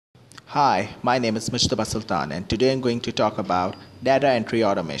Hi, my name is Mujtaba Sultan and today I'm going to talk about data entry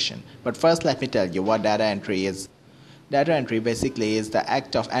automation. But first let me tell you what data entry is. Data entry basically is the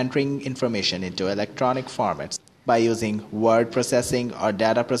act of entering information into electronic formats by using word processing or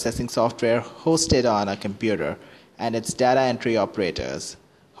data processing software hosted on a computer and its data entry operators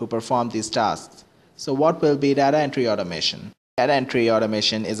who perform these tasks. So what will be data entry automation? Data entry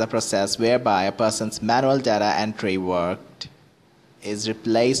automation is a process whereby a person's manual data entry work is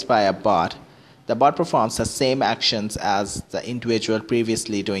replaced by a bot. The bot performs the same actions as the individual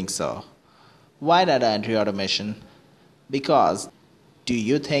previously doing so. Why data entry automation? Because do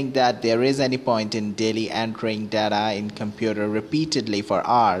you think that there is any point in daily entering data in computer repeatedly for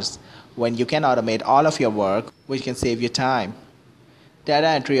hours when you can automate all of your work, which can save you time? Data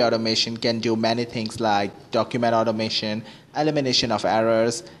entry automation can do many things like document automation, elimination of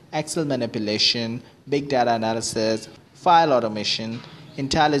errors, Excel manipulation, big data analysis, file automation,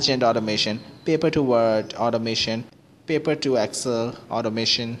 intelligent automation, paper to word automation, paper to Excel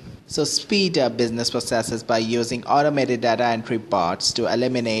automation. So speed up business processes by using automated data entry bots to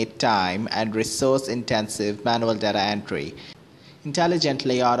eliminate time and resource intensive manual data entry.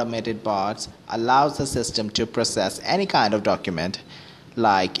 Intelligently automated bots allows the system to process any kind of document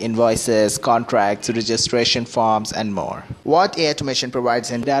like invoices, contracts, registration forms, and more. What Aitomation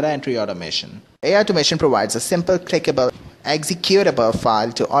provides in data entry automation? Aitomation provides a simple, clickable, executable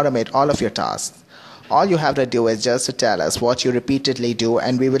file to automate all of your tasks. All you have to do is just to tell us what you repeatedly do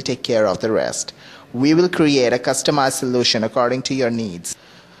and we will take care of the rest. We will create a customized solution according to your needs,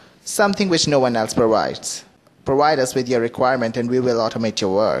 something which no one else provides. Provide us with your requirement and we will automate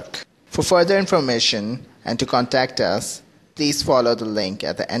your work. For further information and to contact us, please follow the link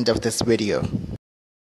at the end of this video.